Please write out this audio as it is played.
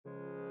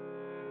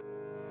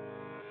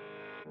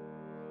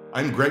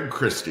I'm Greg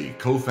Christy,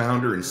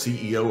 co-founder and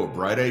CEO of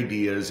Brite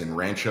Ideas in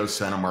Rancho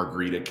Santa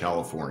Margarita,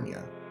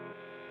 California.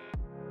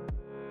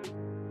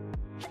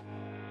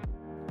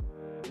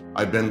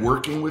 I've been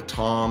working with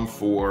Tom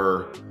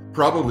for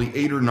probably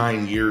 8 or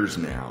 9 years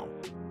now.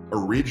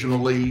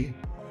 Originally,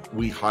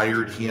 we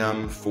hired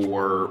him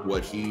for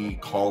what he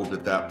called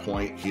at that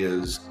point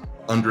his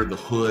under the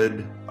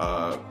hood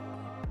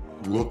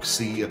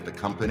look-see at the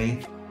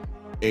company.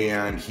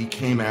 And he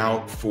came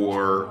out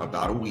for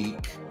about a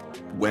week,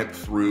 went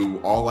through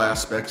all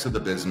aspects of the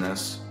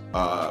business,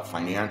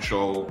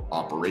 financial,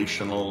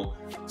 operational,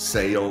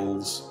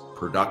 sales,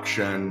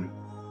 production,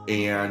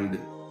 and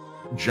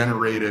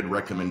generated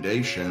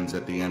recommendations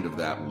at the end of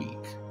that week.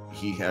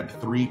 He had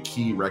 3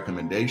 key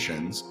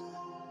recommendations.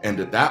 And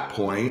at that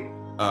point,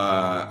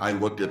 I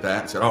looked at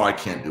that and said, oh, I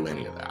can't do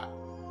any of that.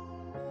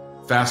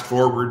 Fast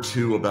forward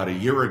to about a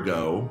year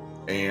ago,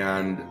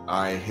 and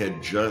I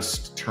had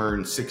just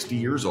turned 60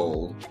 years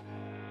old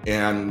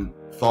and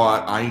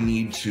thought I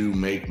need to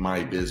make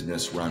my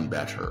business run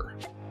better.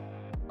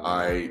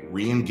 I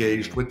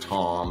re-engaged with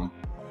Tom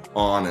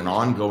on an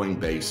ongoing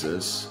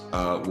basis,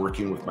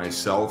 working with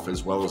myself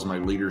as well as my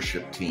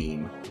leadership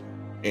team.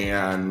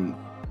 And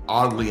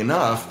oddly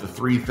enough, the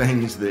 3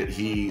 things that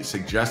he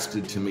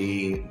suggested to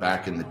me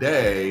back in the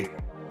day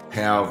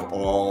have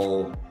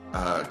all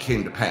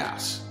came to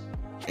pass.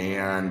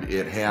 And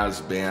it has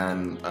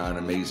been an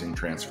amazing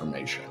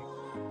transformation.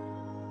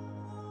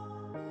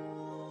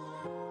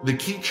 The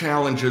key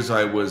challenges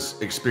I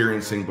was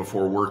experiencing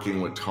before working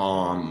with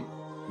Tom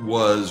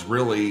was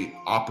really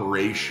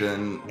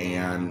operation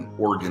and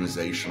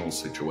organizational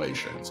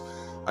situations.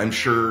 I'm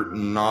sure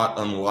not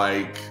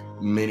unlike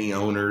many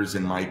owners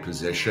in my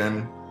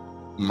position,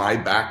 my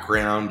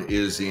background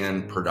is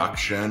in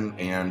production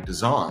and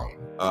design.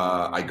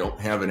 I don't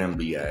have an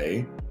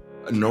MBA.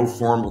 No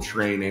formal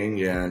training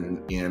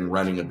in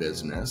running a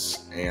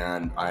business,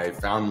 and I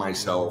found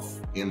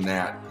myself in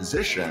that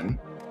position,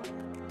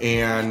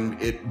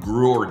 and it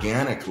grew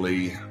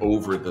organically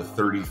over the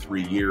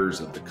 33 years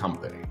of the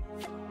company.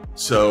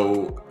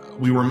 So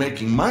we were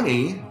making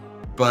money,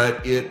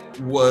 but it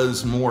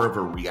was more of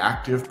a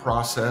reactive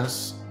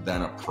process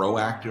than a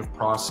proactive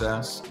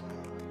process.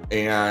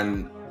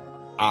 And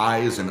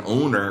I, as an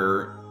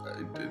owner,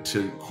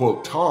 to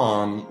quote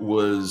Tom,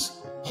 was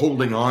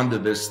holding on to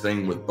this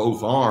thing with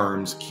both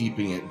arms,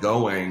 keeping it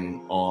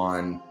going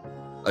on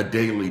a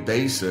daily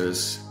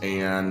basis.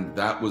 And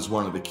that was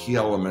one of the key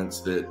elements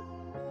that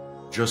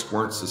just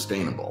weren't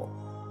sustainable.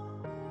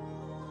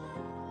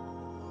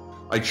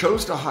 I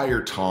chose to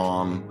hire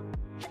Tom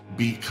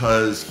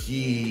because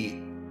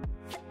he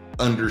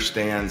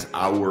understands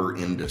our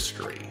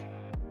industry.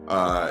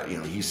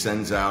 He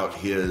sends out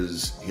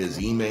his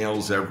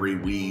emails every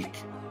week.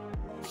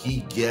 He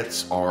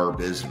gets our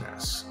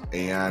business.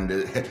 And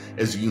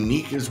as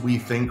unique as we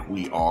think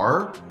we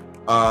are,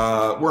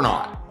 we're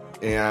not.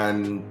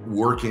 And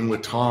working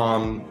with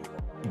Tom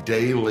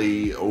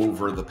daily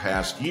over the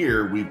past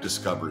year, we've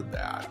discovered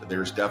that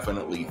there's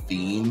definitely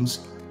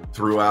themes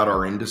throughout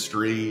our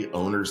industry.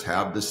 Owners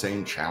have the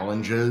same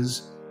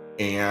challenges,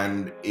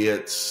 and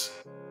it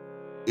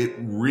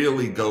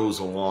really goes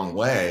a long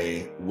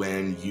way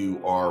when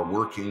you are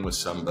working with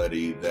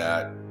somebody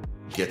that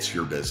gets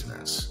your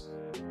business.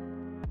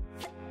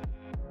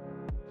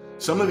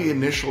 Some of the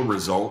initial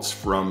results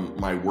from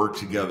my work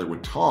together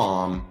with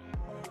Tom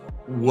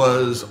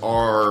was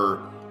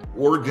our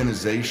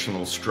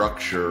organizational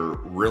structure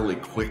really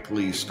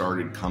quickly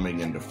started coming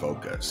into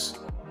focus.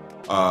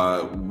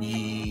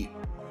 We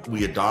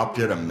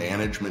adopted a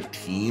management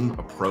team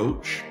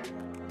approach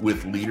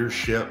with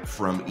leadership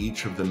from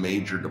each of the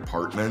major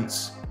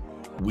departments.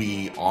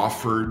 We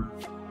offered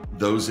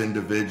those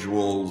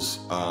individuals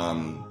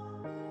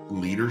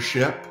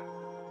leadership,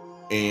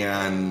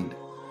 and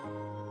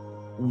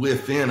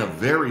within a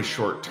very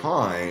short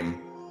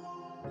time,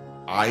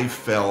 I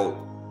felt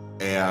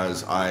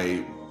as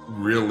I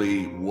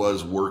really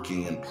was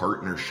working in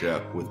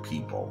partnership with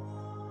people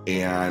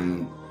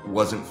and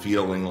wasn't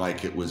feeling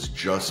like it was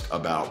just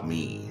about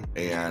me.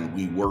 And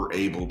we were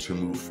able to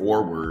move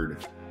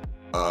forward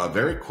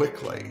very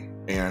quickly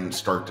and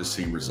start to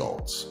see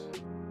results.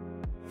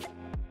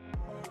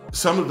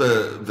 Some of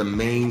the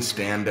main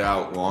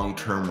standout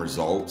long-term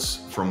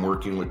results from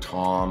working with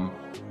Tom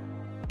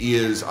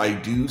is I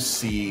do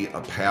see a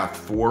path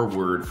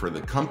forward for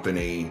the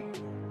company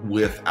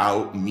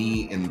without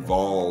me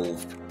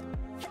involved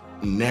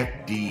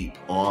neck deep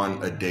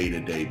on a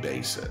day-to-day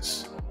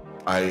basis.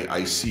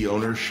 I see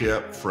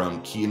ownership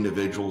from key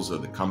individuals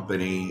of the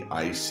company.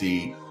 I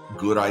see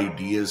good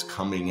ideas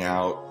coming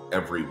out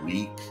every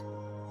week.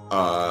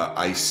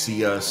 I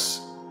see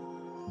us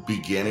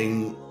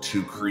beginning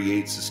to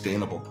create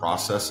sustainable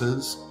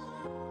processes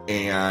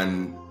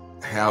and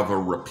have a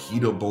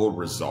repeatable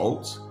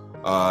result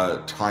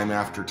time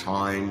after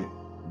time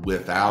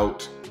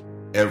without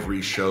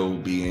every show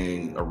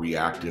being a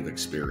reactive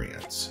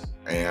experience.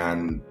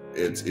 And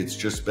it's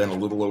just been a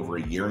little over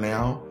a year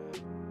now,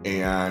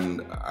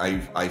 and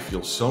I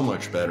feel so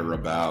much better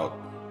about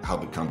how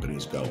the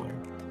company's going.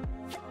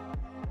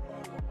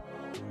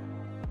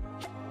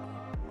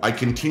 I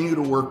continue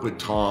to work with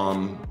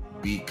Tom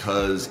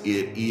because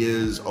it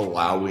is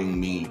allowing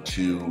me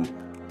to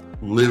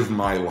live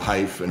my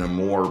life in a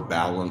more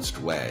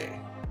balanced way.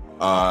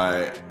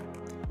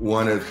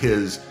 One of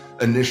his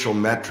initial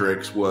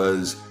metrics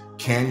was,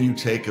 can you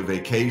take a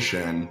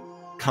vacation,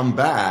 come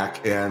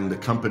back, and the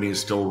company is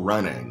still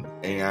running?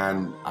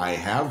 And I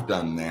have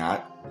done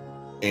that,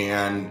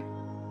 and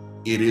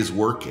it is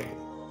working.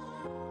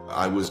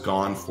 I was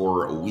gone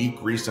for a week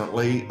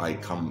recently. I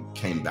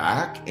came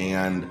back,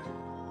 and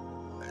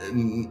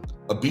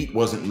a beat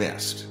wasn't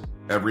missed.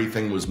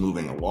 Everything was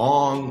moving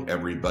along.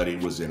 Everybody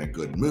was in a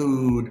good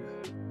mood.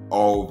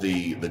 All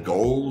the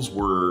goals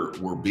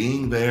were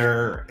being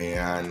there,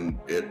 and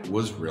it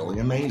was really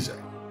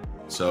amazing.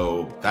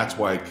 So that's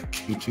why I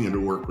continue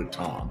to work with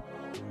Tom.